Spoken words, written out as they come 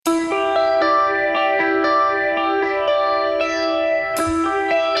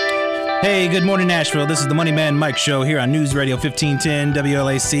Hey, good morning, Nashville. This is the Money Man Mike Show here on News Radio 1510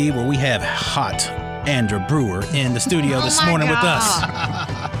 WLAC, where we have hot Andra Brewer in the studio this morning with us.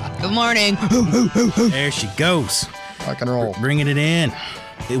 Good morning. There she goes. Rock and roll. Bringing it in.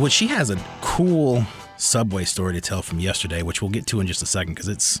 She has a cool Subway story to tell from yesterday, which we'll get to in just a second, because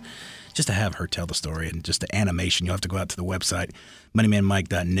it's just to have her tell the story and just the animation. You'll have to go out to the website,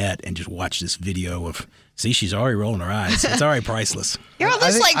 moneymanmike.net, and just watch this video of, see, she's already rolling her eyes. It's already priceless. You're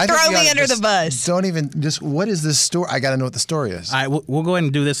just throw me under the bus. Don't even, what is this story? I got to know what the story is. All right, we'll go ahead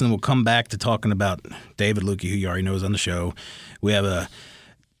and do this, and then we'll come back to talking about David Lueke, who you already know is on the show. We have a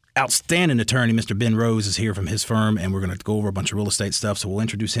outstanding attorney, Mr. Ben Rose, is here from his firm, and we're going to go over a bunch of real estate stuff, so we'll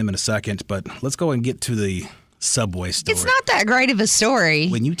introduce him in a second. But let's go and get to the Subway story. It's not that great of a story.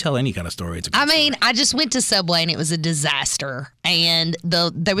 When you tell any kind of story, it's a good story. I just went to Subway and it was a disaster. And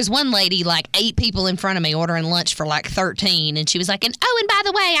there was one lady, like 8 people in front of me ordering lunch for like 13. And she was like, and by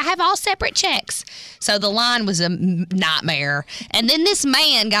the way, I have all separate checks. So the line was a nightmare. And then this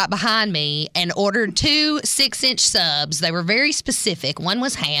man got behind me and ordered 2 6-inch subs. They were very specific. One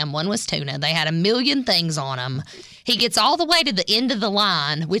was ham, one was tuna. They had a million things on them. He gets all the way to the end of the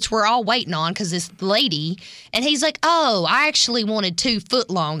line, which we're all waiting on because this lady, and he's like, oh, I actually wanted 2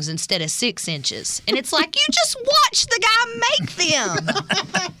 footlongs instead of 6 inches. And it's like, you just watched the guy make them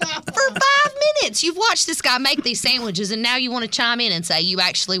for 5 minutes. You've watched this guy make these sandwiches, and now you want to chime in and say you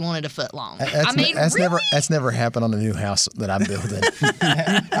actually wanted a footlong. That's never happened on a new house that I'm building.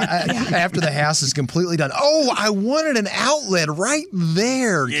 After the house is completely done, oh, I wanted an outlet right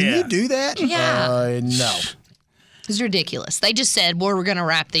there. Yeah. Can you do that? Yeah. No. It's ridiculous. They just said, well, we're going to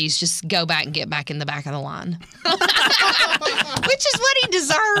wrap these. Just go back and get back in the back of the line. Which is what he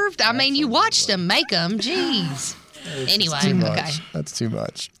deserved. I mean, you watched him make them. Jeez. Anyway, okay. That's too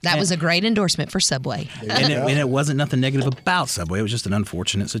much. That was a great endorsement for Subway. And it wasn't nothing negative about Subway. It was just an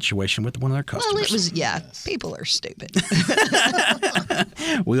unfortunate situation with one of their customers. Well, it was, people are stupid.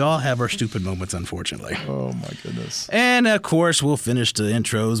 We all have our stupid moments, unfortunately. Oh, my goodness. And, of course, we'll finish the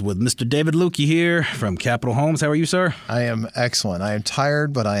intros with Mr. David Lueke here from Capital Homes. How are you, sir? I am excellent. I am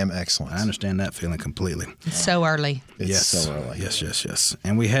tired, but I am excellent. I understand that feeling completely. It's so early. It's so early. Yes.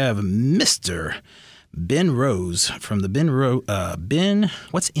 And we have Mr. Ben Rose from the Ben,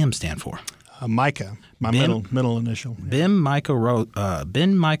 what's M stand for? Micah, my middle initial.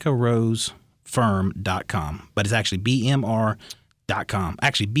 BenMicahRoseFirm.com, but it's actually BMR.com.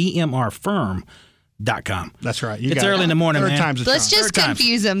 Actually, BMRFirm.com. That's right. It's early in the morning, man. Let's just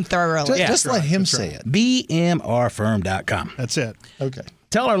confuse them thoroughly. Just let him say it. BMRFirm.com. That's it. Okay.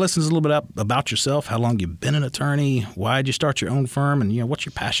 Tell our listeners a little bit about yourself, how long you've been an attorney, why did you start your own firm, and what's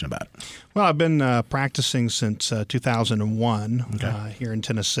your passion about it? Well, I've been practicing since 2001 here in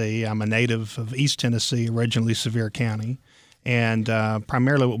Tennessee. I'm a native of East Tennessee, originally Sevier County. And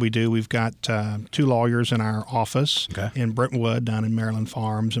primarily what we do, we've got 2 lawyers in our office in Brentwood down in Maryland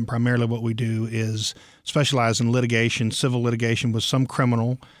Farms. And primarily what we do is specialize in litigation, civil litigation with some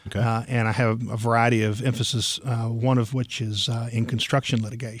criminal. And I have a variety of emphasis, one of which is in construction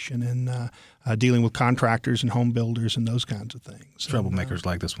litigation and dealing with contractors and home builders and those kinds of things. Troublemakers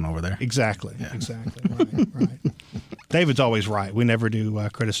like this one over there. Exactly. Right. David's always right. We never do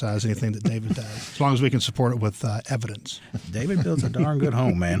criticize anything that David does, as long as we can support it with evidence. David builds a darn good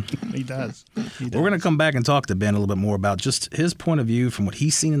home, man. He does. We're going to come back and talk to Ben a little bit more about just his point of view from what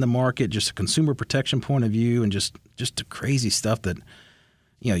he's seen in the market, just a consumer protection point of view, and just the crazy stuff that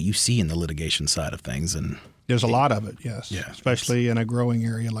you see in the litigation side of things. And there's a lot of it, yes. Yeah, especially in a growing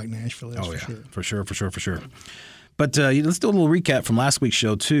area like Nashville. For sure. But let's do a little recap from last week's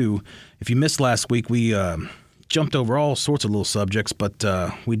show too. If you missed last week, we jumped over all sorts of little subjects, but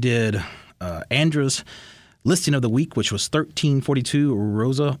we did Andra's listing of the week, which was 1342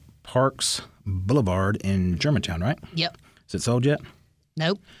 Rosa Parks Boulevard in Germantown, right? Yep. Is it sold yet?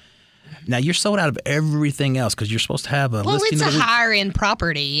 Nope. Now, you're sold out of everything else because you're supposed to have a listing it's of the week. a higher-end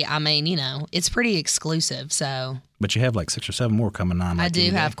property. I mean, it's pretty exclusive, so. But you have like 6 or 7 more coming on. I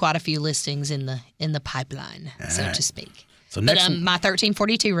do have quite a few listings in the pipeline, so to speak. So my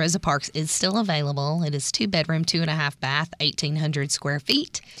 1342 Rosa Parks is still available. It is 2-bedroom, 2.5 bath, 1,800 square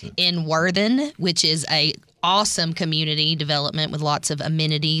feet in Worthen, which is a awesome community development with lots of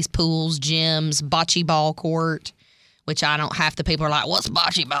amenities, pools, gyms, bocce ball court. Which I don't. Half the people are like, "What's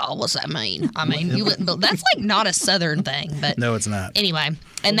bocce ball? What's that mean?" I mean, you wouldn't. But that's like not a Southern thing. But no, it's not. Anyway,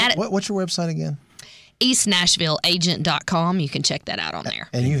 and what's your website again? EastNashvilleAgent.com. You can check that out on there.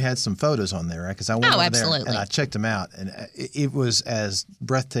 And you had some photos on there, right? Because I went over absolutely. there and I checked them out, and it was as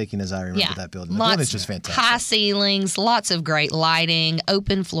breathtaking as I remember that building. The building is just fantastic. High ceilings, lots of great lighting,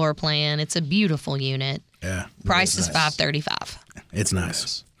 open floor plan. It's a beautiful unit. Yeah. Price is $535. It's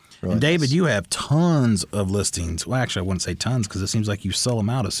nice. Really and David, nice. you have tons of listings. Well, actually, I wouldn't say tons because it seems like you sell them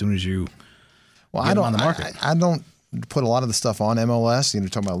out as soon as you Well, get I them don't. on the market. I don't put a lot of the stuff on MLS. You're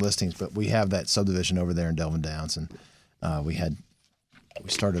talking about listings, but we have that subdivision over there in Delvin Downs, and we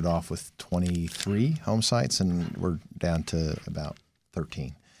started off with 23 home sites, and we're down to about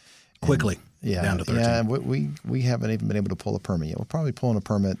 13. Quickly down to 13. Yeah, we haven't even been able to pull a permit yet. We're probably pulling a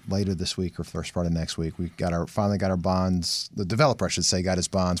permit later this week or first part of next week. We finally got our bonds. The developer, I should say, got his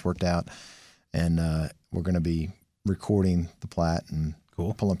bonds worked out, and we're going to be recording the plat and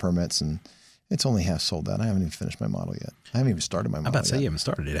pulling permits. And it's only half sold out. I haven't even finished my model yet. I haven't even started my model. I'm about to say yet. you haven't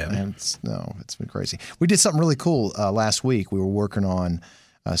started it, have you? No, it's been crazy. We did something really cool last week. We were working on.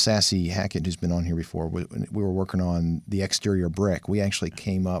 Sassy Hackett, who's been on here before, we were working on the exterior brick. We actually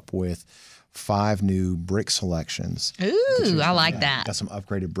came up with 5 new brick selections. Ooh, I like that. Got some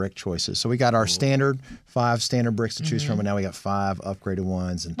upgraded brick choices. So we got our 5 standard bricks to choose from, and now we got 5 upgraded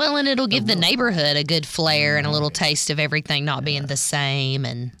ones. And it'll give the neighborhood a good flair and a little taste of everything not being the same.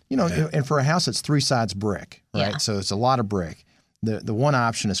 And and for a house, it's 3 sides brick, right? Yeah. So it's a lot of brick. The one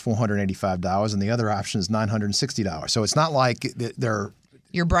option is $485, and the other option is $960. So it's not like they're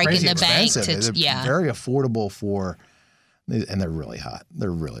you're breaking crazy the bank expensive. to They're very affordable and they're really hot. They're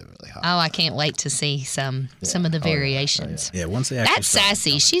really, really hot. Oh, I can't wait to see some of the variations. Yeah, once they actually That's start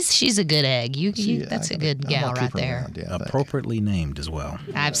Sassy. She's a good egg. That's a good gal right there. appropriately named as well.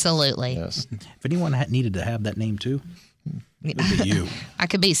 Absolutely. Yes. If anyone needed to have that name too, it would be you. I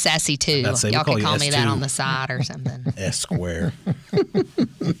could be Sassy too. I'd say Y'all we'll can call call you me that S2. on the side or something. S square.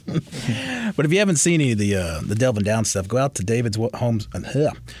 But if you haven't seen any of the Delvin Down stuff, go out to David's Homes.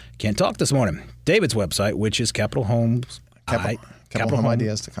 Can't talk this morning. David's website, which is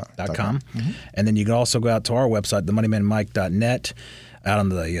capitalhomeideas.com. And then you can also go out to our website, themoneymanmike.net, out on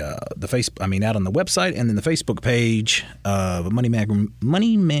the out on the website, and then the Facebook page of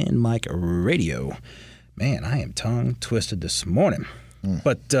Moneyman Mike Radio. Man, I am tongue twisted this morning.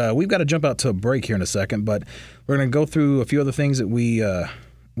 But we've got to jump out to a break here in a second. But we're going to go through a few other things that we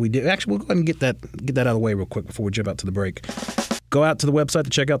did. Actually, we'll go ahead and get that out of the way real quick before we jump out to the break. Go out to the website to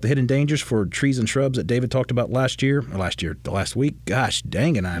check out the hidden dangers for trees and shrubs that David talked about last week. Gosh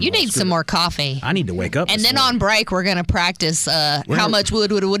dang it. You need some more coffee. I need to wake up. And then on break, we're going to practice how much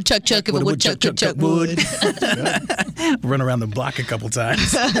wood would a woodchuck chuck if a woodchuck chuck wood. Run around the block a couple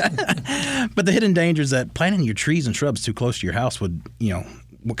times. But the hidden dangers that planting your trees and shrubs too close to your house would,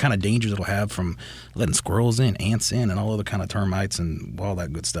 what kind of dangers it'll have from letting squirrels in, ants in, and all other kind of termites and all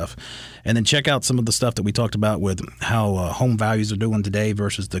that good stuff. And then check out some of the stuff that we talked about with how home values are doing today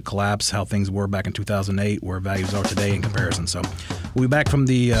versus the collapse, how things were back in 2008, where values are today in comparison. So we'll be back from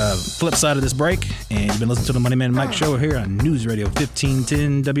the flip side of this break, and you've been listening to the Money Man Mike Show here on News Radio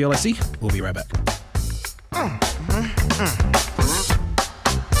 1510 WLSC. We'll be right back.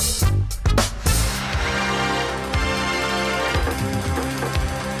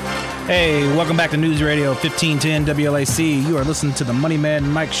 Hey, welcome back to News Radio 1510 WLAC. You are listening to the Money Man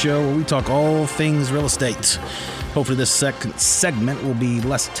Mike Show, where we talk all things real estate. Hopefully this second segment will be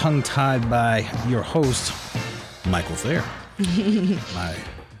less tongue-tied by your host, Michael Thayer. I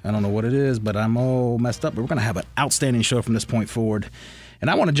don't know what it is, but I'm all messed up. But we're going to have an outstanding show from this point forward. And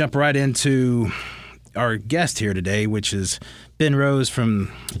I want to jump right into our guest here today, which is Ben Rose from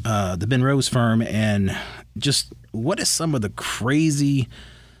the Ben Rose firm. And just what is some of the crazy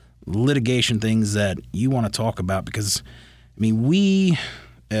litigation things that you want to talk about? Because, we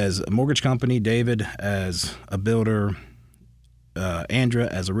as a mortgage company, David as a builder, Andra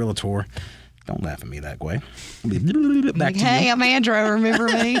as a realtor, don't laugh at me that way. Back to Hey, you. I'm Andra. Remember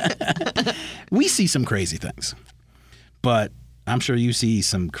me? We see some crazy things, but I'm sure you see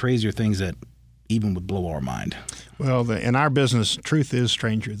some crazier things that even would blow our mind. Well, in our business, truth is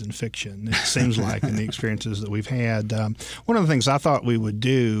stranger than fiction. It seems like in the experiences that we've had. One of the things I thought we would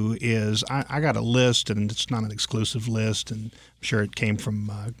do is I got a list, and it's not an exclusive list, and I'm sure it came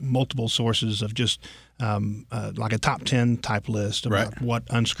from multiple sources of just like a top 10 type list about what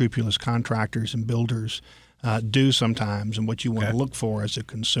unscrupulous contractors and builders do sometimes, and what you want to look for as a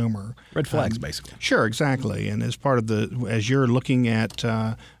consumer. Red flags, basically. Sure, exactly. And as part of as you're looking at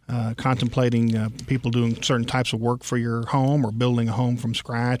contemplating people doing certain types of work for your home, or building a home from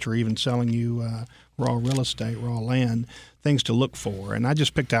scratch, or even selling you raw real estate, raw land, things to look for. And I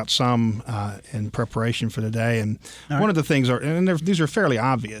just picked out some in preparation for today. And one of the things these are fairly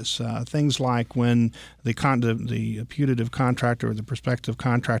obvious, things like when the putative contractor or the prospective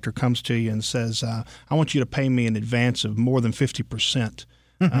contractor comes to you and says, I want you to pay me in advance of more than 50%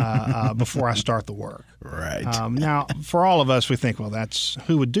 before I start the work. Right. Now, for all of us, we think, well, that's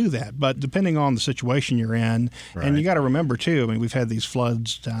who would do that? But depending on the situation you're in, and you got to remember too. I mean, we've had these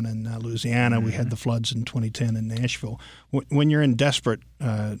floods down in Louisiana. We had the floods in 2010 in Nashville. When you're in desperate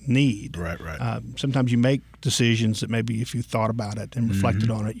need, sometimes you make decisions that maybe if you thought about it and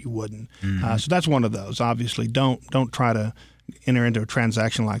reflected on it, you wouldn't. So that's one of those. Obviously, don't try to enter into a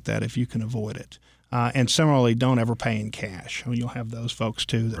transaction like that if you can avoid it. And similarly, don't ever pay in cash. I mean, you'll have those folks,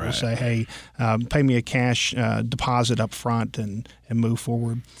 too, that will say, hey, pay me a cash deposit up front and move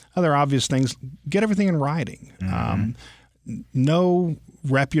forward. Other obvious things, get everything in writing. No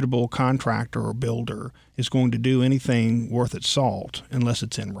reputable contractor or builder is going to do anything worth its salt unless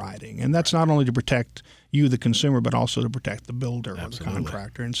it's in writing. And that's not only to protect you, the consumer, but also to protect the builder or the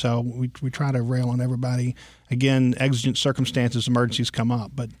contractor. And so we try to rail on everybody. Again, exigent circumstances, emergencies come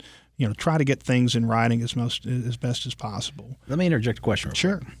up, but try to get things in writing as best as possible. Let me interject a question.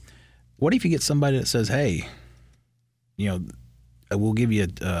 Sure. What if you get somebody that says, "Hey, we'll give you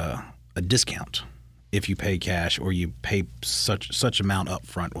a discount if you pay cash or you pay such amount up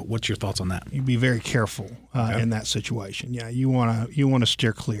front"? What's your thoughts on that? You be very careful in that situation. Yeah, you want to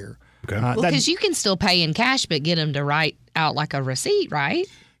steer clear. Okay. Because you can still pay in cash, but get them to write out like a receipt, right?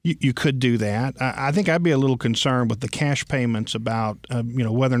 You could do that. I think I'd be a little concerned with the cash payments about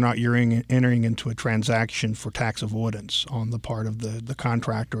whether or not you're entering into a transaction for tax avoidance on the part of the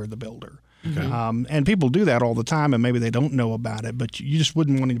contractor or the builder. Okay. And people do that all the time, and maybe they don't know about it, but you just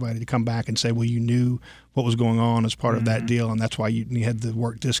wouldn't want anybody to come back and say, well, you knew what was going on as part of that deal, and that's why you had the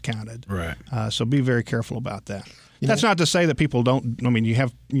work discounted. Right. So be very careful about that. That's not to say that people don't. I mean, you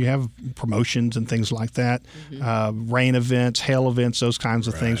have promotions and things like that, rain events, hail events, those kinds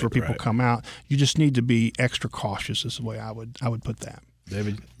of things where people come out. You just need to be extra cautious. Is the way I would put that.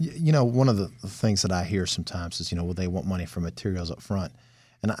 David, one of the things that I hear sometimes is well, they want money for materials up front,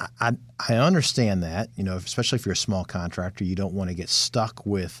 and I understand that. Especially if you're a small contractor, you don't want to get stuck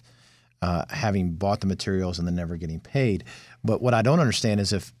with having bought the materials and then never getting paid. But what I don't understand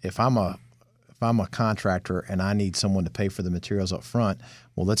is if I'm a contractor and I need someone to pay for the materials up front,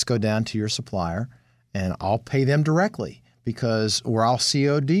 well, let's go down to your supplier and I'll pay them directly or I'll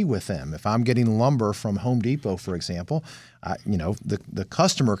COD with them. If I'm getting lumber from Home Depot, for example, the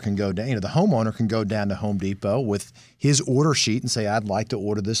customer can go down, the homeowner can go down to Home Depot with his order sheet and say, I'd like to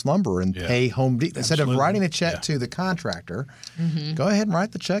order this lumber and pay Home Depot. Instead of writing a check to the contractor, go ahead and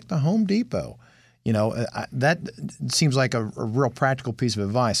write the check to Home Depot. That seems like a real practical piece of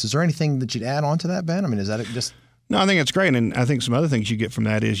advice. Is there anything that you'd add on to that, Ben? I mean, is that just... No, I think it's great. And I think some other things you get from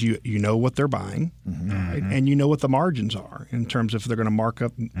that is you know what they're buying, right? And you know what the margins are in terms of if they're going to mark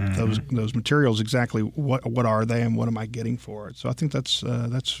up those materials, exactly what are they and what am I getting for it. So I think that's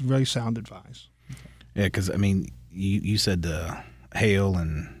very sound advice. Yeah, because, I mean, you said the hail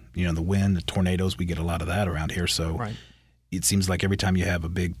and, the wind, the tornadoes, we get a lot of that around here. So it seems like every time you have a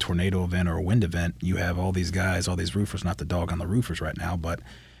big tornado event or a wind event, you have all these guys, all these roofers, not the dog on the roofers right now, but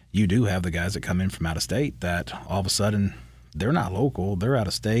you do have the guys that come in from out of state that all of a sudden they're not local, they're out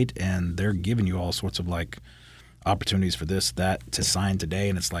of state, and they're giving you all sorts of opportunities for this, that to sign today.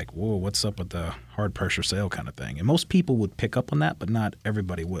 And it's like, whoa, what's up with the hard pressure sale kind of thing? And most people would pick up on that, but not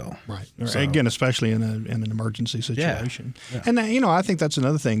everybody will. Right. So, again, especially in an emergency situation. Yeah. And, I think that's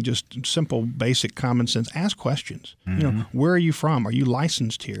another thing, just simple, basic common sense. Ask questions. Where are you from? Are you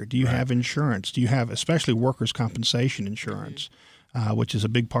licensed here? Do you have insurance? Do you have, especially workers' compensation insurance? Which is a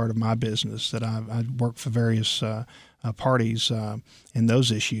big part of my business, that I work for various parties in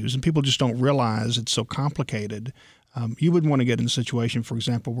those issues. And people just don't realize it's so complicated. You wouldn't want to get in a situation, for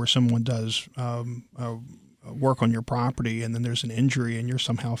example, where someone does work on your property and then there's an injury and you're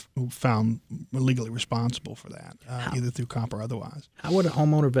somehow found legally responsible for that, either through comp or otherwise. How would a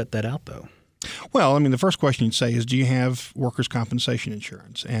homeowner vet that out, though? Well, I mean, the first question you'd say is, do you have workers' compensation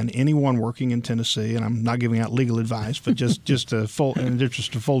insurance? And anyone working in Tennessee, and I'm not giving out legal advice, but just in the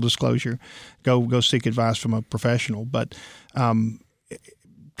interest of full disclosure, go seek advice from a professional. But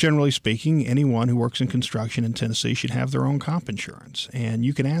generally speaking, anyone who works in construction in Tennessee should have their own comp insurance. And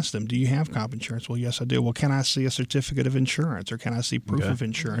you can ask them, do you have comp insurance? Well, yes, I do. Well, can I see a certificate of insurance or can I see proof of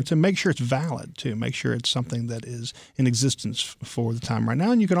insurance? And make sure it's valid, too. Make sure it's something that is in existence for the time right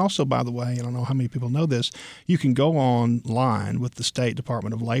now. And you can also, by the way, I don't know how many people know this, you can go online with the State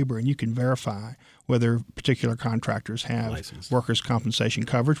Department of Labor and you can verify whether particular contractors have workers' compensation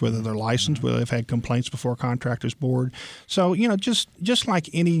coverage, whether they're licensed, whether they've had complaints before Contractors Board. So, just like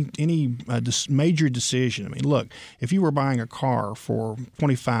any major decision. I mean, look, if you were buying a car for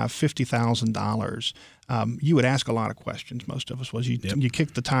 $25,000, $50,000, you would ask a lot of questions. Most of us you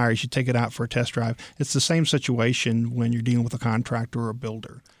kick the tires, you take it out for a test drive. It's the same situation when you're dealing with a contractor or a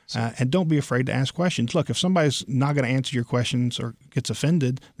builder. And don't be afraid to ask questions. Look, if somebody's not going to answer your questions or gets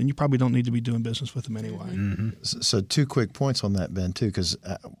offended, then you probably don't need to be doing business with them anyway. Mm-hmm. So 2 quick points on that, Ben, too, because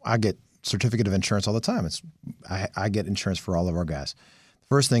I get certificate of insurance all the time. I get insurance for all of our guys.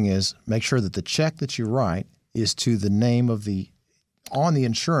 First thing is make sure that the check that you write is to the name of on the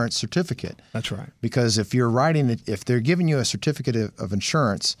insurance certificate. That's right. Because if you're writing it, if they're giving you a certificate of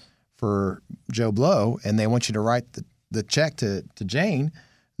insurance for Joe Blow and they want you to write the check to Jane,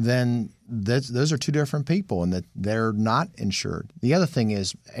 then those are 2 different people and that they're not insured. The other thing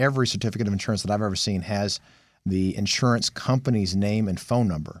is every certificate of insurance that I've ever seen has the insurance company's name and phone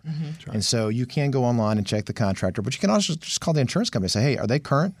number. Mm-hmm. Right. And so you can go online and check the contractor, but you can also just call the insurance company and say, hey, are they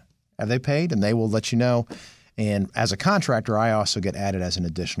current? Have they paid? And they will let you know. And as a contractor, I also get added as an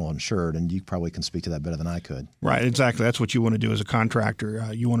additional insured, and you probably can speak to that better than I could. Right, exactly. That's what you want to do as a contractor.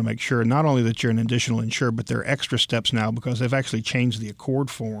 You want to make sure not only that you're an additional insured, but there are extra steps now because they've actually changed the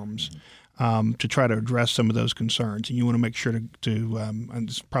Accord forms to try to address some of those concerns. And you want to make sure and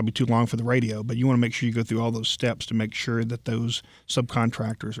it's probably too long for the radio, but you want to make sure you go through all those steps to make sure that those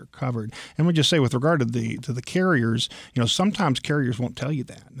subcontractors are covered. And we just say with regard to the carriers, sometimes carriers won't tell you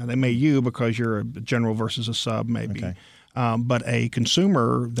that. Now, they may because you're a general versus a sub maybe. Okay. But a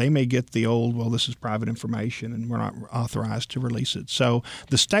consumer, they may get the old, well, this is private information and we're not authorized to release it. So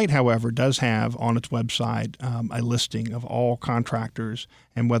the state, however, does have on its website a listing of all contractors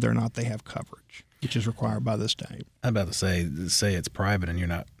and whether or not they have coverage, which is required by the state. I'm about to say it's private and you're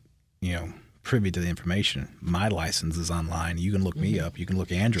not, privy to the information. My license is online. You can look me up. You can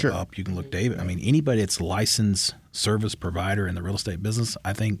look Andra up. You can look David. I mean, anybody that's licensed service provider in the real estate business,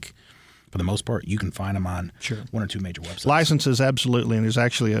 I think – for the most part, you can find them on 1 or 2 major websites. Licenses, absolutely. And there's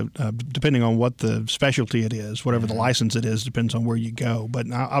actually, depending on what the specialty it is, whatever the license it is, depends on where you go. But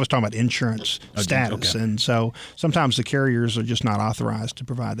I was talking about insurance status. Okay. And so sometimes the carriers are just not authorized to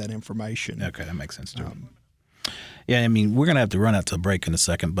provide that information. Okay, that makes sense too. Yeah, I mean, we're going to have to run out to a break in a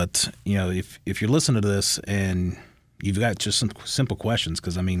second. But, if you're listening to this and you've got just some simple questions,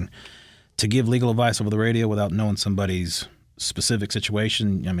 because, I mean, to give legal advice over the radio without knowing somebody's specific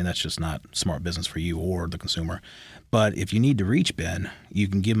situation, I mean, that's just not smart business for you or the consumer. But if you need to reach Ben, you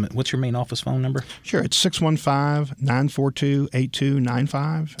can give him – what's your main office phone number? Sure. It's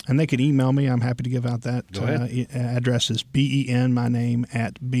 615-942-8295. And they could email me. I'm happy to give out that. Address is BEN, my name,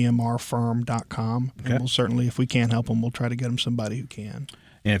 at bmrfirm.com. Okay. And we'll certainly, if we can't help them, we'll try to get them somebody who can.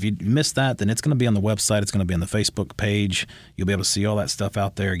 And if you missed that, then it's going to be on the website. It's going to be on the Facebook page. You'll be able to see all that stuff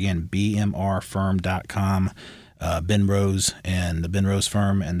out there. Again, bmrfirm.com. Ben Rose and the Ben Rose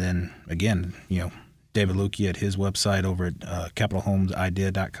Firm, and then again, David Lueke at his website over at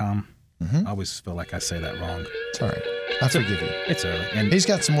capitalhomesidea.com. Mm-hmm. I always feel like I say that wrong. It's all right. I forgive you. It's early, and he's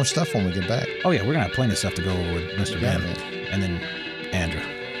got some more stuff when we get back. Oh yeah, we're gonna have plenty of stuff to go over with Mr. Ben, and then Andra.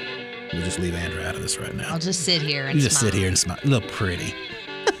 We'll just leave Andra out of this right now. I'll just sit here and you just sit here and smile. You look pretty.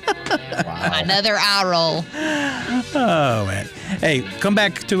 Wow. Another eye roll. Oh, man. Hey, come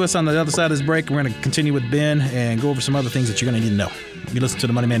back to us on the other side of this break. We're going to continue with Ben and go over some other things that you're going to need to know. You listen to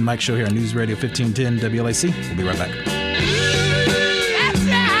the Money Man Mike Show here on News Radio 1510 WLAC. We'll be right back.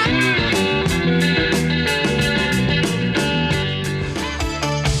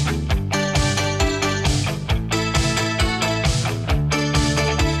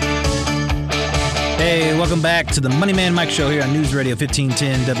 Hey, welcome back to the Money Man Mike Show here on News Radio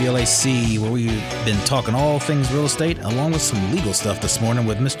 1510 WLAC, where we've been talking all things real estate, along with some legal stuff this morning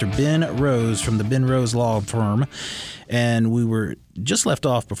with Mr. Ben Rose from the Ben Rose Law Firm. And we were just left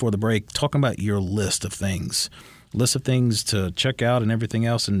off before the break talking about your list of things to check out and everything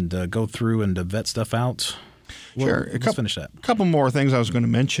else and go through and vet stuff out. Sure. Let's finish that. A couple more things I was going to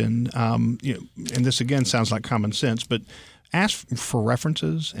mention, and this again sounds like common sense, but ask for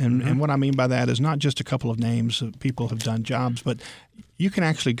references, and what I mean by that is not just a couple of names of people who have done jobs, but you can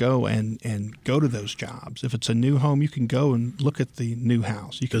actually go and go to those jobs. If it's a new home, you can go and look at the new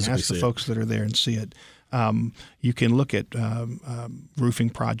house. You can ask the folks that are there and see it. You can look at roofing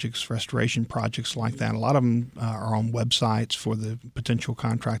projects, restoration projects like that. A lot of them are on websites for the potential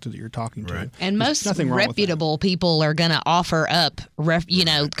contractor that you're talking to. And most reputable people are going to offer up,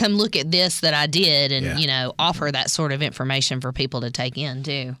 come look at this that I did and, offer that sort of information for people to take in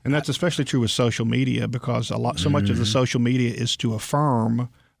too. And that's especially true with social media because so much of the social media is to affirm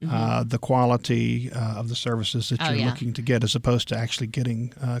the quality of the services that you're looking to get, as opposed to actually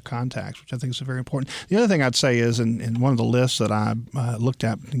getting contacts, which I think is very important. The other thing I'd say is, in one of the lists that I looked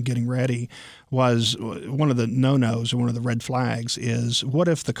at in getting ready, was one of the no-nos or one of the red flags is, what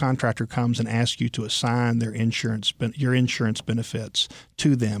if the contractor comes and asks you to assign your insurance benefits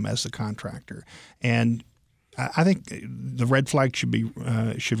to them as the contractor? And I think the red flag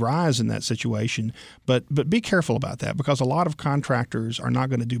should rise in that situation, but be careful about that, because a lot of contractors are not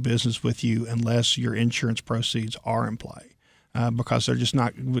going to do business with you unless your insurance proceeds are in play, because they're just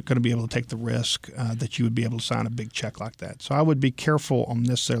not going to be able to take the risk that you would be able to sign a big check like that. So I would be careful on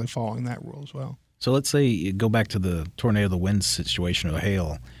necessarily following that rule as well. So let's say you go back to the tornado, the wind situation, or the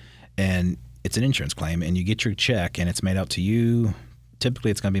hail, and it's an insurance claim, and you get your check, and it's made out to you.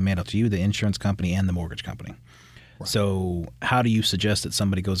 Typically, it's going to be made out to you, the insurance company, and the mortgage company. Right. So how do you suggest that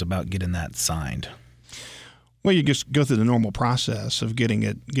somebody goes about getting that signed? Well, you just go through the normal process of getting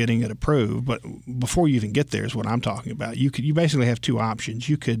it approved. But before you even get there is what I'm talking about. You basically have two options.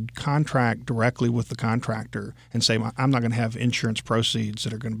 You could contract directly with the contractor and say, I'm not going to have insurance proceeds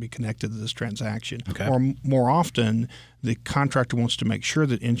that are going to be connected to this transaction. Okay. Or more often, the contractor wants to make sure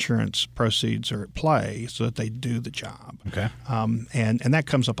that insurance proceeds are at play so that they do the job. Okay. And that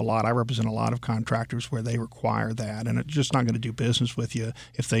comes up a lot. I represent a lot of contractors where they require that, and it's just not going to do business with you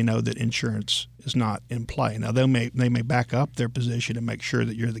if they know that insurance is not in play. Now, they may back up their position and make sure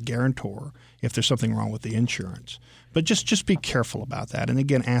that you're the guarantor if there's something wrong with the insurance. But just be careful about that. And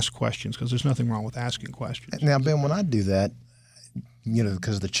again, ask questions, because there's nothing wrong with asking questions. Now, Ben, when I do that,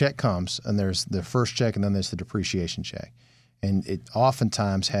 because the check comes, and there's the first check, and then there's the depreciation check. And it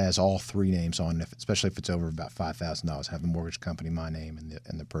oftentimes has all three names on it, especially if it's over about $5,000. Have the mortgage company, my name,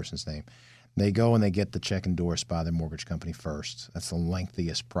 and the person's name. They go and they get the check endorsed by the mortgage company first. That's the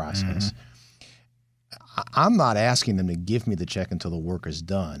lengthiest process. Mm-hmm. I'm not asking them to give me the check until the work is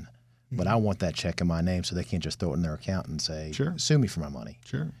done, but I want that check in my name so they can't just throw it in their account and say, sure, sue me for my money.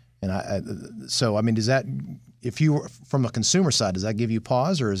 Sure. And so, I mean, does that, if you, from a consumer side, does that give you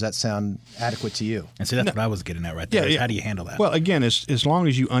pause, or does that sound adequate to you? And see, that's what I was getting at right there. Yeah. How do you handle that? Well, again, as long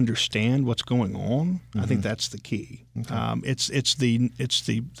as you understand what's going on, I think that's the key. Okay. It's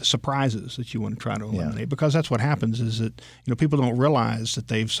the surprises that you want to try to eliminate, because that's what happens is that people don't realize that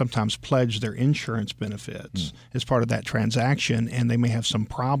they've sometimes pledged their insurance benefits as part of that transaction, and they may have some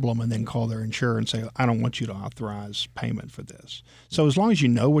problem and then call their insurer and say, I don't want you to authorize payment for this. So as long as you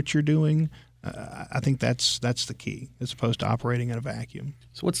know what you're doing, I think that's the key, as opposed to operating in a vacuum.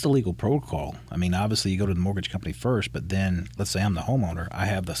 So what's the legal protocol? I mean, obviously you go to the mortgage company first, but then let's say I'm the homeowner. I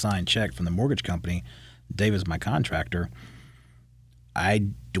have the signed check from the mortgage company. Dave is my contractor.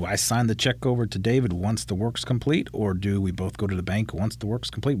 Do I sign the check over to David once the work's complete, or do we both go to the bank once the work's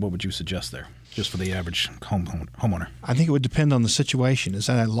complete? What would you suggest there, just for the average homeowner? I think it would depend on the situation. Is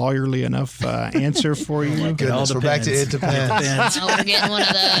that a lawyerly enough answer for you? Oh, goodness, we're back to it depends. Oh, we're getting one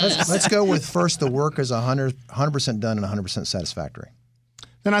of those. Let's go with first, the work is 100% done and 100% satisfactory.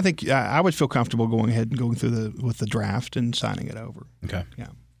 Then I think I would feel comfortable going ahead and going through with the draft and signing it over. Okay. Yeah.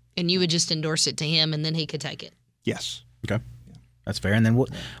 And you would just endorse it to him, and then he could take it. Yes. Okay. That's fair. And then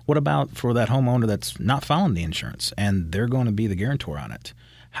what about for that homeowner that's not filing the insurance and they're going to be the guarantor on it?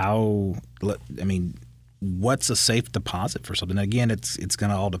 What's a safe deposit for something? Again, it's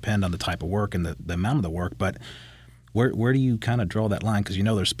going to all depend on the type of work and the amount of the work, but where do you kind of draw that line? Because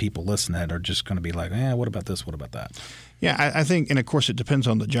there's people listening that are just going to be like, what about this? What about that? Yeah, I think, and of course it depends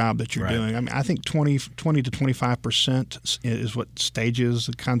on the job that you're doing. I mean, I think 20 to 25% is what stages,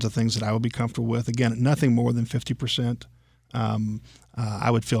 the kinds of things that I would be comfortable with. Again, nothing more than 50%.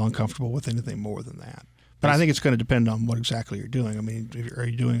 I would feel uncomfortable with anything more than that. But I think it's going to depend on what exactly you're doing. I mean, are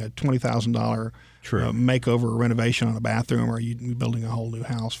you doing a $20,000 makeover or renovation on a bathroom, or are you building a whole new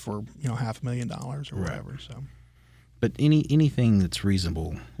house for $500,000 or whatever? So, but anything that's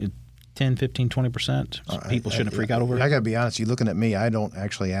reasonable, 10, 15, 20%, people shouldn't freak out over it. I got to be honest. You looking at me, I don't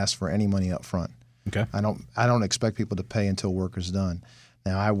actually ask for any money up front. Okay. I don't expect people to pay until work is done.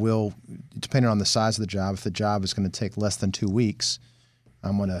 Now, I will, depending on the size of the job, if the job is going to take less than 2 weeks,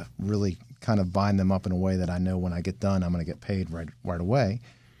 I'm going to really kind of bind them up in a way that I know when I get done, I'm going to get paid right away.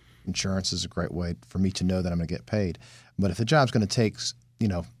 Insurance is a great way for me to know that I'm going to get paid. But if the job's going to take,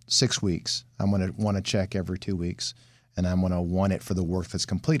 6 weeks, I'm going to want to check every 2 weeks, and I'm going to want it for the work that's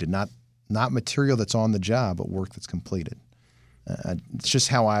completed, not material that's on the job, but work that's completed. It's just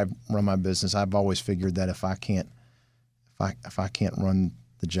how I run my business. I've always figured that if I can't run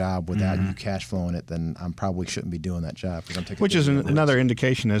the job without you cash flowing it, then I probably shouldn't be doing that job. Which is another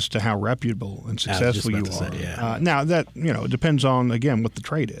indication as to how reputable and successful you are. Now that it depends on again what the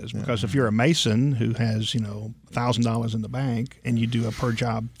trade is, because if you're a mason who has $1,000 in the bank and you do a per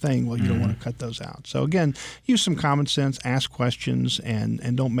job thing, well, you don't want to cut those out. So again, use some common sense, ask questions,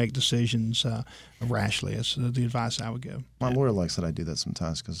 and don't make decisions rashly. That's the advice I would give. My lawyer likes that I do that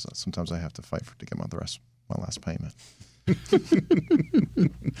sometimes, because sometimes I have to fight to get my last payment.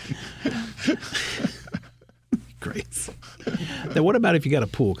 Great. Now, what about if you got a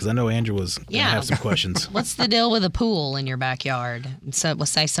pool? Because I know Andrew was going to have some questions. What's the deal with a pool in your backyard? So,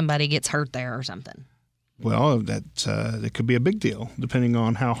 let's say somebody gets hurt there or something. Well, it could be a big deal depending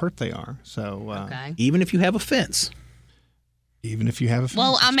on how hurt they are. So, even if you have a fence. Even if you have a fence.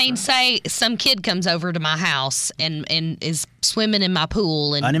 Well, I mean, say some kid comes over to my house and is swimming in my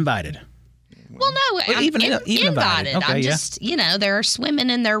pool and uninvited. Well, no, I'm even invited. Okay, I'm just, they're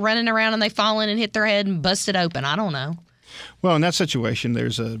swimming and they're running around and they fall in and hit their head and bust it open. I don't know. Well, in that situation,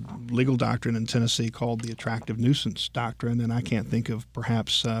 there's a legal doctrine in Tennessee called the attractive nuisance doctrine, and I can't think of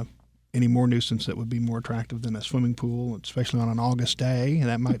perhaps any more nuisance that would be more attractive than a swimming pool, especially on an August day. And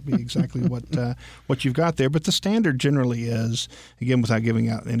that might be exactly what you've got there. But the standard generally is, again, without giving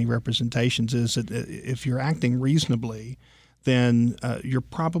out any representations, is that if you're acting reasonably, then you're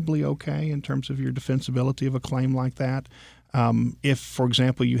probably okay in terms of your defensibility of a claim like that. If, for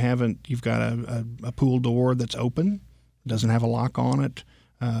example, you've got a pool door that's open, doesn't have a lock on it,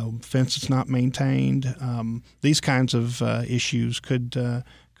 fence that's not maintained, these kinds of issues could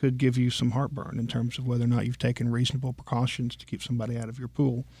give you some heartburn in terms of whether or not you've taken reasonable precautions to keep somebody out of your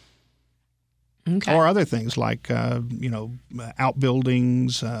pool. Okay. Or other things like,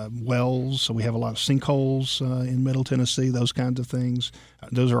 outbuildings, wells. So we have a lot of sinkholes in Middle Tennessee, those kinds of things.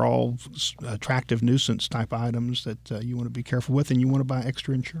 Those are all attractive nuisance type items that you want to be careful with, and you want to buy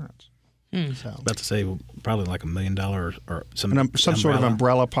extra insurance. So. About to say probably like $1 million or some sort of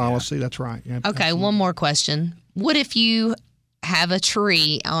umbrella policy. Yeah. That's right. Yeah, okay, absolutely. One more question. What if you have a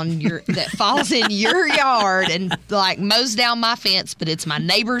tree that falls in your yard and mows down my fence, but it's my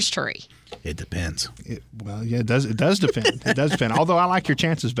neighbor's tree? It depends. It does depend. It does depend. Although I like your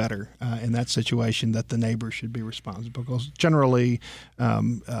chances better in that situation that the neighbor should be responsible, because generally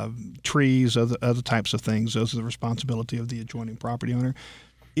trees, other types of things, those are the responsibility of the adjoining property owner.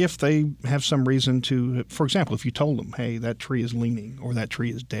 If they have some reason to, for example, if you told them, hey, that tree is leaning or that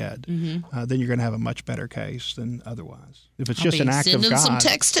tree is dead, then you're going to have a much better case than otherwise. If it's just an act of God. Sending some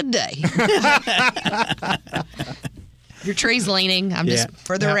text today. Your tree's leaning. I'm just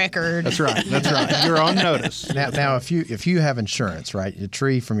for the record. That's right. You're on notice. Now, if you have insurance, right? A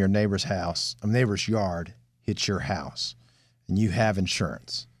tree from your neighbor's house, a neighbor's yard, hits your house, and you have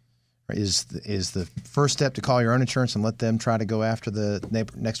insurance. Right? Is the first step to call your own insurance and let them try to go after the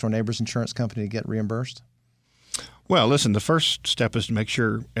next door neighbor's insurance company to get reimbursed? Well, listen, the first step is to make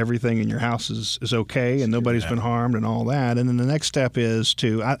sure everything in your house is okay and nobody's been harmed and all that. And then the next step is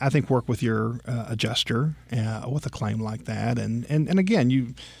to, I think, work with your adjuster with a claim like that. And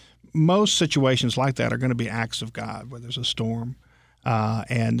again, most situations like that are going to be acts of God, where there's a storm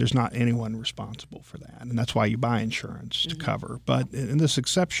and there's not anyone responsible for that. And that's why you buy insurance to cover. But in this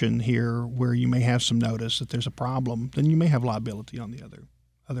exception here, where you may have some notice that there's a problem, then you may have liability on the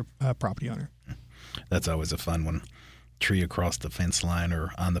other property owner. That's always a fun one. Tree across the fence line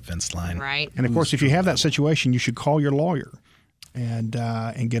or on the fence line. Right. And of course, if you have that situation, you should call your lawyer and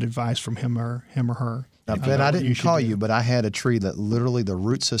get advice from him or her. Now, Ben, I didn't call you, but I had a tree that literally the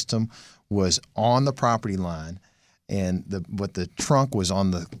root system was on the property line, and the trunk was on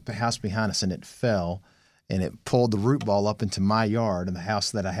the house behind us, and it fell, and it pulled the root ball up into my yard and the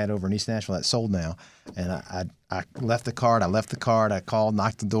house that I had over in East Nashville that sold now. And I left the card. I called,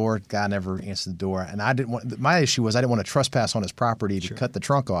 knocked the door. Guy never answered the door. And my issue was I didn't want to trespass on his property to cut the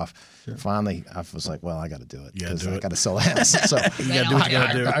trunk off. Sure. Finally, I was like, well, I got to do it because I got to sell the house. So you got to do what you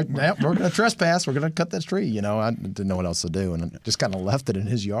got to do. We're going to trespass. We're going to cut this tree. I didn't know what else to do. And I just kind of left it in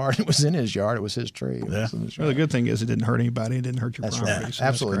his yard. It was in his yard. It was his tree. Well, the good thing is it didn't hurt anybody. It didn't hurt your property. Right. So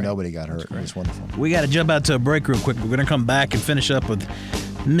absolutely nobody got hurt. It was wonderful. We got to jump out to a break real quick. We're going to come back and finish up with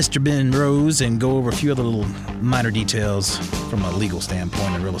Mr. Ben Rose and go over a few other little minor details from a legal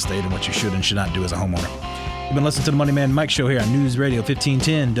standpoint in real estate and what you should and should not do as a homeowner. You've been listening to the Money Man Mike Show here on News Radio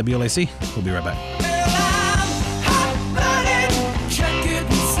 1510 WLAC. We'll be right back.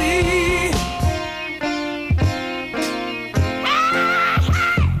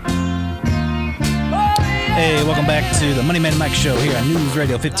 Hey, welcome back to the Money Man Mike Show here on News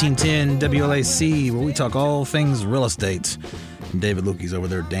Radio 1510 WLAC, where we talk all things real estate. And David Lueke's over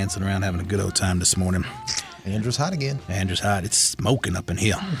there dancing around, having a good old time this morning. Andrew's hot again. Andrew's hot. It's smoking up in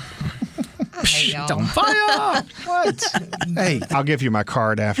here. Hey, y'all. It's on fire. What? Hey, I'll give you my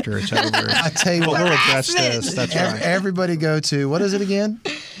card after it's over. I tell you what. We'll address this. That's right. Everybody go to, what is it again?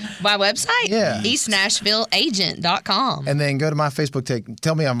 My website? Yeah. EastNashvilleAgent.com. And then go to my Facebook take.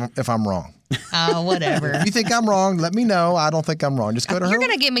 Tell me if I'm wrong. Whatever. If you think I'm wrong, let me know. I don't think I'm wrong. Just go to her. You're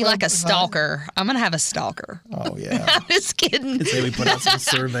going to give me like a stalker. I'm going to have a stalker. Oh, yeah. I'm just kidding. Say we put out some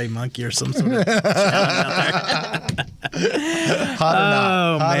survey monkey or some sort of Hot or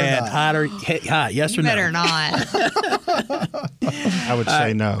not? Oh, man. Hot. Yes or no? Better not. I would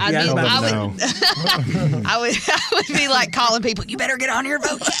say no. I mean, Tell them I no. I would be like calling people, you better get on your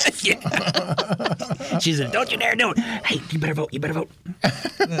vote. She said, don't you dare do it. Hey, you better vote. You better vote. Be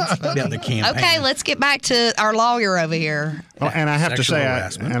out there campaigning. Okay, let's get back to our lawyer over here. Well, and I have to Sexual say,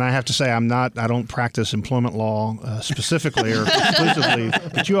 harassment. I don't practice employment law specifically or exclusively,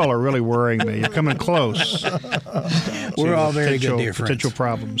 but you all are really worrying me. You're coming close. We're all very good potential, dear friends. potential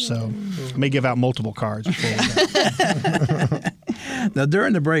problems. So let me give out multiple cards before we go. Now,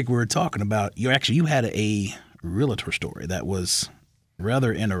 during the break, we were talking about you had a realtor story that was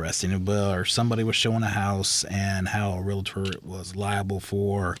rather interesting, where somebody was showing a house and how a realtor was liable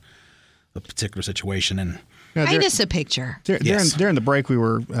for a particular situation. And Paint us a picture. Yes. During the break, we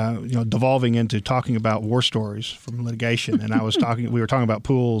were devolving into talking about war stories from litigation, and we were talking about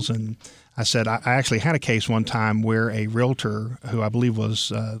pools, and I said I actually had a case one time where a realtor who I believe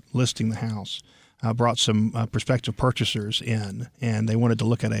was listing the house brought some prospective purchasers in, and they wanted to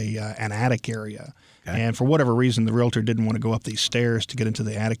look at an attic area. Okay. And for whatever reason, the realtor didn't want to go up these stairs to get into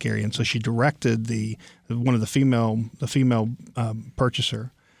the attic area, and so she directed one of the female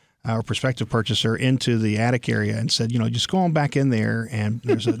purchaser or prospective purchaser into the attic area and said, just go on back in there, and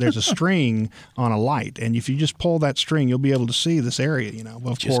there's a string on a light, and if you just pull that string, you'll be able to see this area.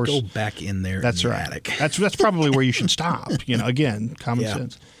 Well, of just course, go back in there. That's in the right. attic. That's probably where you should stop. Again, common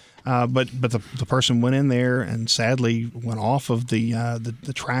sense. But the person went in there and sadly went off of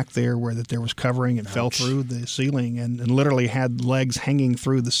the track there where there was covering and fell through the ceiling and literally had legs hanging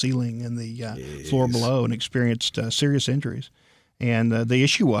through the ceiling and the floor below and experienced serious injuries. And the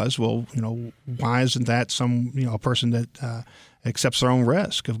issue was, why isn't that a person that accepts their own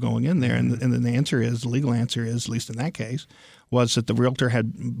risk of going in there? And then the legal answer is, at least in that case, was that the realtor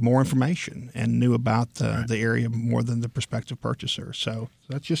had more information and knew about the area more than the prospective purchaser. So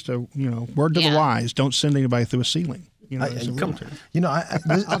that's just a word to the wise: don't send anybody through a ceiling. As a realtor.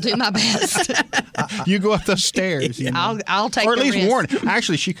 I'll do my best. You go up those stairs. I'll take or at the least risk. warn.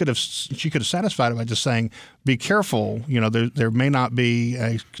 Actually, she could have satisfied it by just saying, "Be careful. There may not be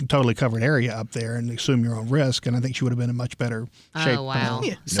a totally covered area up there, and assume your own risk." And I think she would have been in much better shape. Oh wow!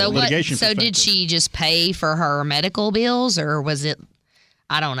 So litigation So did she just pay for her medical bills, or was it?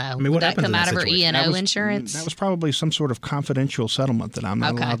 I don't know. Would that come out of her E&O insurance? That was probably some sort of confidential settlement that I'm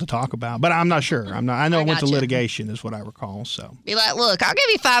not allowed to talk about. But I'm not sure. I know it went to litigation, is what I recall. So be like, look, I'll give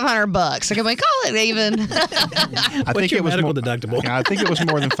you $500. So can we call it even? I think it was medical more, deductible? I think it was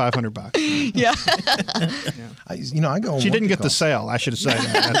more than $500. Yeah. I go. She didn't get the sale. I should have said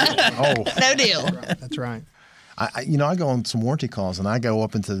that. No deal. That's right. I go on some warranty calls, and I go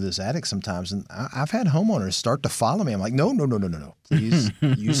up into this attic sometimes, and I've had homeowners start to follow me. I'm like, no. Please,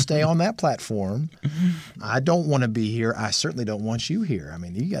 you stay on that platform. I don't want to be here. I certainly don't want you here. I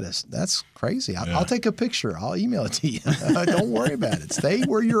mean, that's crazy. I'll take a picture. I'll email it to you. Don't worry about it. Stay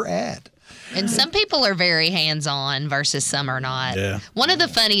where you're at. And some people are very hands-on versus some are not. Yeah. One of the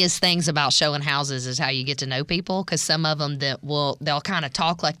funniest things about showing houses is how you get to know people, because some of them they'll kind of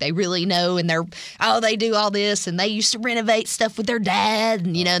talk like they really know, and they do all this, and they used to renovate stuff with their dad,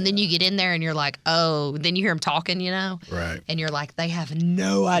 and and then you get in there and you're like, oh, then you hear them talking, right, and you're like, they have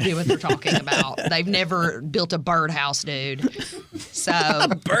no idea what they're talking about. They've never built a birdhouse, dude. So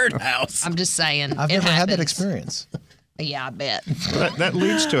a birdhouse. I'm just saying, I've never had that experience. Yeah, I bet. That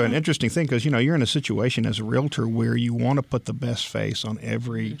leads to an interesting thing, because you're in a situation as a realtor where you want to put the best face on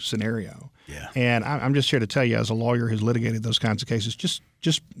every scenario. Yeah. And I'm just here to tell you, as a lawyer who's litigated those kinds of cases, just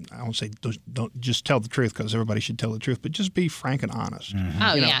I won't say don't just tell the truth, because everybody should tell the truth, but just be frank and honest. Mm-hmm.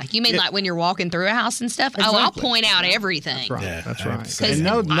 Oh, yeah. You mean like when you're walking through a house and stuff? Exactly. Oh, I'll point out everything. That's right. Yeah, That's I right.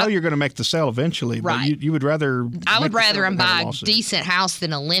 have And know you're going to make the sale eventually, but Right. you would rather. I would rather them buy a lawsuit. decent house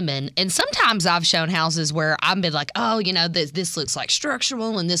than a lemon. And sometimes I've shown houses where I've been like, oh, this looks like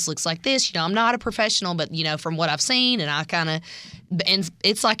structural and this looks like this. I'm not a professional, but, from what I've seen, and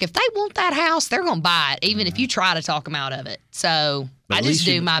it's like if they want that house, they're going to buy it, even if you try to talk them out of it. So But I at just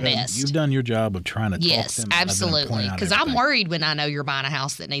least do my best. You've done your job of trying to talk Yes, them out of it and absolutely. point out Because I'm everything. worried when I know you're buying a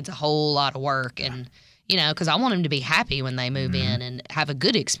house that needs a whole lot of work, and because I want them to be happy when they move in and have a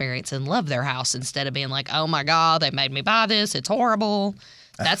good experience and love their house instead of being like, oh my God, they made me buy this. It's horrible.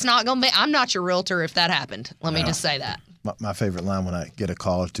 That's not going to be, I'm not your realtor if that happened. Let me just say that. My favorite line when I get a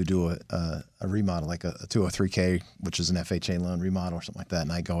call to do a remodel, like a 203K, which is an FHA loan remodel or something like that,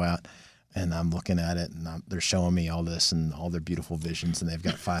 and I go out and I'm looking at it, and they're showing me all this and all their beautiful visions, and they've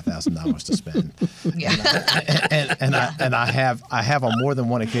got $5,000 to spend. Yeah. And I have on more than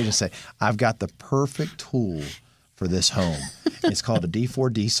one occasion say, I've got the perfect tool for this home. It's called a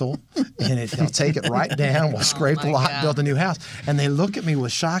D4 diesel, and it'll take it right down. We'll scrape the lot, build a new house. And they look at me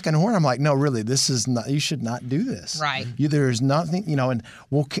with shock and horror. I'm like, no, really, this is not. You should not do this. Right. There's nothing, And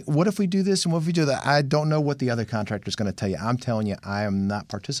well, what if we do this and what if we do that? I don't know what the other contractor is going to tell you. I'm telling you, I am not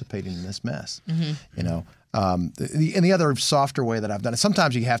participating in this mess. And the other softer way that I've done it.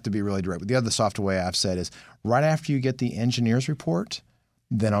 Sometimes you have to be really direct. But the other softer way I've said is right after you get the engineer's report,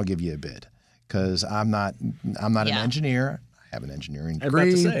 then I'll give you a bid. Because I'm not an engineer. I have an engineering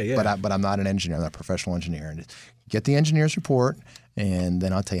degree, but I'm not an engineer. I'm not a professional engineer. And get the engineer's report, and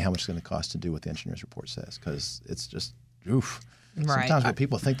then I'll tell you how much it's going to cost to do what the engineer's report says. Because it's just, oof. Right. Sometimes what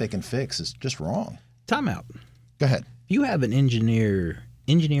people think they can fix is just wrong. Time out. Go ahead. You have an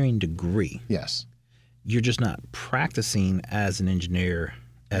engineering degree. Yes. You're just not practicing as an engineer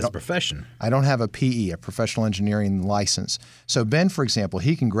as a profession. I don't have a PE, a professional engineering license. So Ben, for example,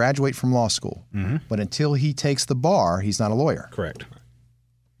 he can graduate from law school, but until he takes the bar, he's not a lawyer. Correct.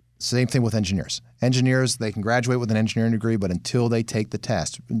 Same thing with engineers. Engineers, they can graduate with an engineering degree, but until they take the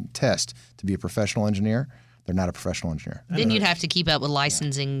test to be a professional engineer, they're not a professional engineer. Then you'd have to keep up with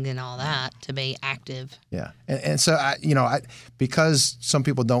licensing and all that to be active. Yeah. And so, because some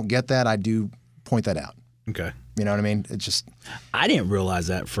people don't get that, I do point that out. Okay. You know what I mean? It's just I didn't realize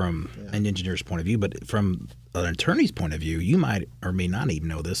that from an engineer's point of view, but from an attorney's point of view, you might or may not even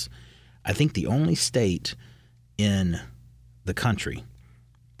know this. I think the only state in the country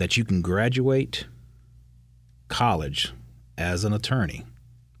that you can graduate college as an attorney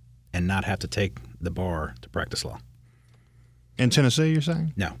and not have to take the bar to practice law. In Tennessee, you're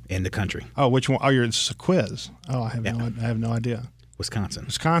saying? No, in the country. Oh, which one? Oh, it's a quiz. Oh, I have no idea. Wisconsin.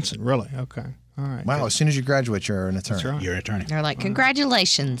 Wisconsin, really? Okay. All right. wow. Good. As soon as you graduate, you're an attorney. That's right. You're an attorney. They're like,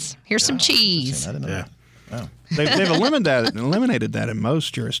 congratulations. Here's some cheese. I didn't know that. Wow. They've eliminated that in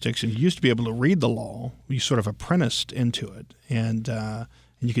most jurisdictions. You used to be able to read the law. You sort of apprenticed into it, and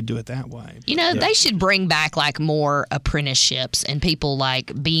you could do it that way. They should bring back like more apprenticeships and people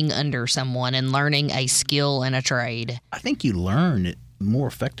like being under someone and learning a skill and a trade. I think you learn it more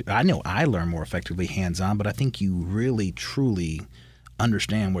effective. I know I learn more effectively hands-on, but I think you really, truly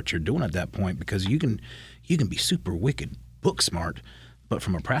understand what you're doing at that point because you can be super wicked book smart, but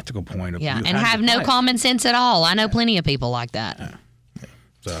from a practical point of view, and have no common sense at all. I know plenty of people like that. Yeah.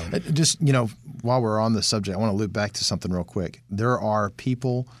 So just while we're on the subject, I want to loop back to something real quick. There are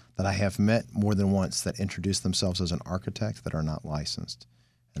people that I have met more than once that introduce themselves as an architect that are not licensed,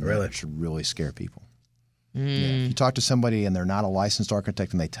 and that should really scare people. Yeah, if you talk to somebody and they're not a licensed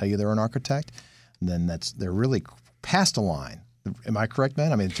architect and they tell you they're an architect, then they're really past a line. Am I correct,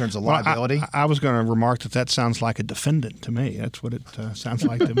 man? I mean, in terms of liability? Well, I was going to remark that sounds like a defendant to me. That's what it sounds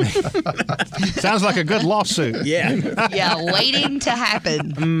like to me. Sounds like a good lawsuit. Yeah, waiting to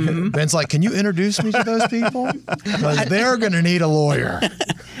happen. Ben's like, can you introduce me to those people? Because they're going to need a lawyer.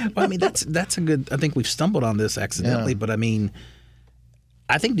 Well, I mean, that's a good – I think we've stumbled on this accidentally, but I mean –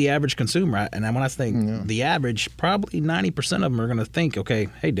 I think the average consumer, and when I think the average, probably 90% of them are going to think, okay,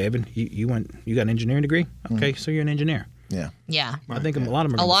 hey, David, you got an engineering degree? Okay, so you're an engineer. Yeah. I think a lot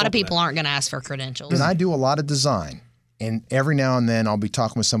of them are a lot of people aren't going to ask for credentials. And I do a lot of design. And every now and then I'll be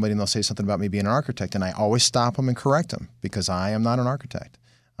talking with somebody and they'll say something about me being an architect. And I always stop them and correct them because I am not an architect.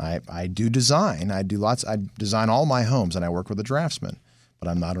 I do design. I design all my homes and I work with a draftsman. But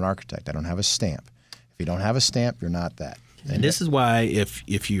I'm not an architect. I don't have a stamp. If you don't have a stamp, you're not that. And this is why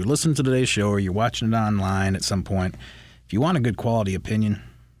if you listen to today's show or you're watching it online at some point, if you want a good quality opinion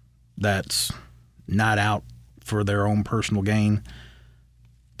that's not out for their own personal gain,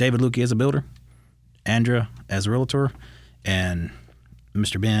 David Lueke as a builder, Andra as a realtor, and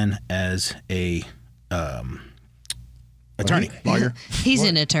Mr. Ben as a attorney, lawyer. He's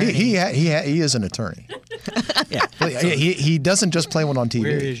an attorney. He is an attorney. Yeah. He doesn't just play one on TV.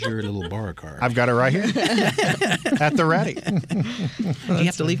 Where is your little bar card? I've got it right here at the ready. Do you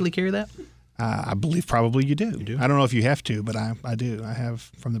have to legally carry that? I believe probably you do. You do? I don't know if you have to, but I do. I have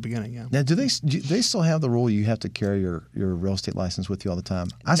from the beginning, yeah. Now, do they still have the rule you have to carry your real estate license with you all the time?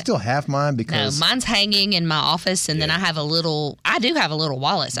 I still have mine because... No, mine's hanging in my office, and then I do have a little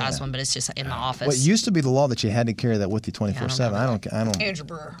wallet-sized one, but it's just in my office. Well, it used to be the law that you had to carry that with you 24/7. I don't. Andra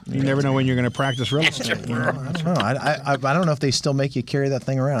Brewer. You never know when you're going to practice real estate. I don't know. I don't know if they still make you carry that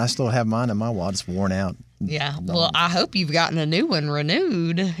thing around. I still have mine in my wallet. It's worn out. Yeah. Well, I hope you've gotten a new one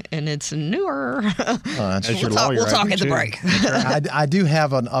renewed, and it's newer. We'll talk at the break. I do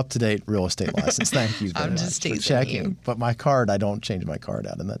have an up-to-date real estate license. Thank you very I'm much just for teasing checking. you. But my card, I don't change my card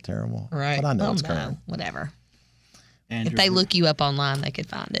out. Isn't that terrible? Right. But I know it's current. Whatever. Andrew, If they look you up online, they could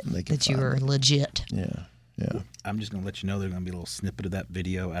find it. That you were legit. Yeah. I'm just going to let you know there's going to be a little snippet of that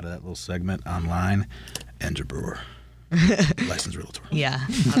video out of that little segment online. Andra Brewer, licensed realtor. Yeah,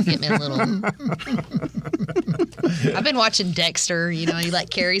 I'll get me a little. I've been watching Dexter. You know, he like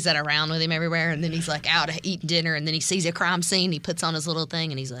carries that around with him everywhere, and then he's like out eating dinner, and then he sees a crime scene. He puts on his little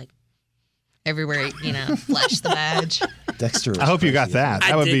thing, and he's like everywhere. Flash the badge. Dexter. I hope you got that.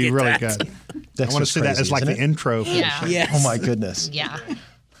 That would be really good. Dexter's I want to see that as like the intro. Yeah. Yes. Oh my goodness. Yeah.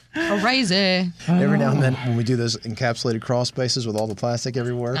 Crazy. Every now and then when we do those encapsulated crawl spaces with all the plastic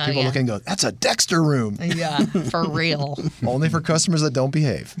everywhere, people look and go, "That's a Dexter room." Yeah, for real. Only for customers that don't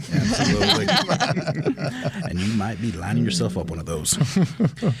behave. Absolutely. And you might be lining yourself up one of those.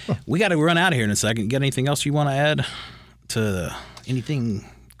 We got to run out of here in a second. Got anything else you want to add to anything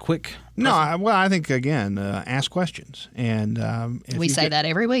quick? No, I think again, ask questions, and We say that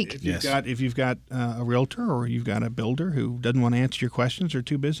every week. If you've got a realtor or you've got a builder who doesn't want to answer your questions or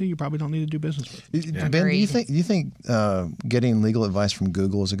too busy, you probably don't need to do business with them. Ben, do you think getting legal advice from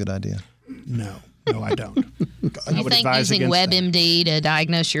Google is a good idea? No, I don't. You think using WebMD to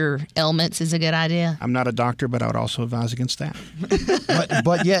diagnose your ailments is a good idea? I'm not a doctor, but I would also advise against that.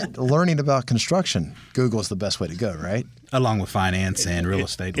 but yet, learning about construction, Google is the best way to go, right? Along with finance and real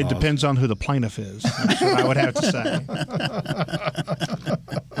estate laws. It depends on who the plaintiff is. That's what I would have to say.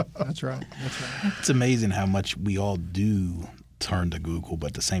 That's right. It's amazing how much we all do turn to Google, but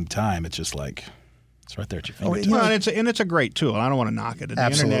at the same time, it's just like it's right there at your fingertips. Well, and it's a great tool. I don't want to knock it. The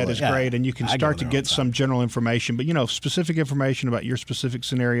internet is great, and you can start to get some general information. But specific information about your specific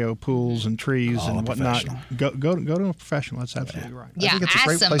scenario, pools and trees and whatnot. Go to a professional. That's absolutely right. Yeah, I think it's a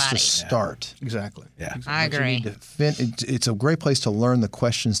great place to start. Exactly. Yeah, I agree. It's a great place to learn the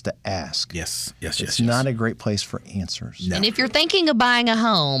questions to ask. Yes. It's not a great place for answers. No. And if you're thinking of buying a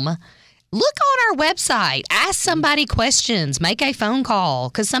home, look on our website. Ask somebody questions. Make a phone call.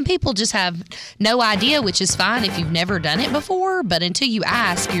 Because some people just have no idea, which is fine if you've never done it before. But until you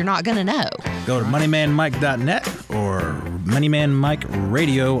ask, you're not going to know. Go to moneymanmike.net or Moneyman Mike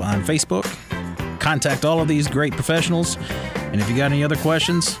Radio on Facebook. Contact all of these great professionals. And if you got any other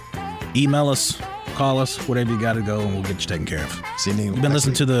questions, email us, call us, whatever you got to go, and we'll get you taken care of. See you. You've been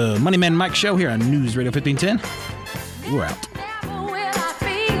listening to the Moneyman Mike Show here on News Radio 1510. We're out.